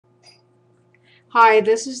Hi,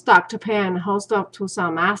 this is Dr. Pan, host of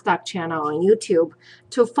Tucson Math Doc channel on YouTube.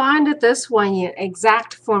 To find this one in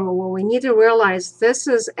exact form, well, we need to realize this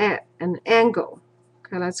is at an angle.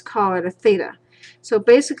 Okay, let's call it a theta. So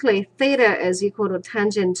basically, theta is equal to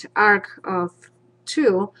tangent arc of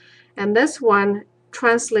 2, and this one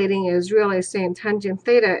translating is really saying tangent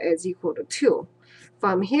theta is equal to 2.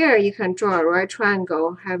 From here, you can draw a right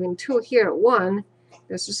triangle having 2 here, 1.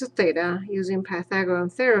 This is a theta. Using Pythagorean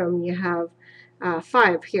theorem, you have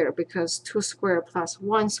 5 here because 2 squared plus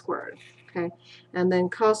 1 squared. Okay, and then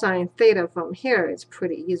cosine theta from here is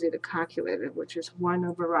pretty easy to calculate it, which is 1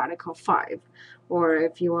 over radical 5. Or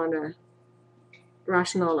if you want to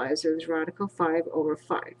rationalize it, it's radical 5 over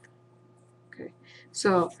 5. Okay,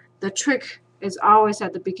 so the trick is always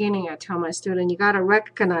at the beginning. I tell my student, you got to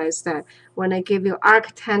recognize that when they give you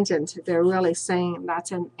arctangent, they're really saying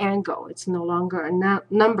that's an angle. It's no longer a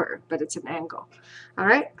number, but it's an angle. All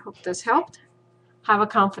right, hope this helped. Have a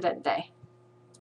confident day.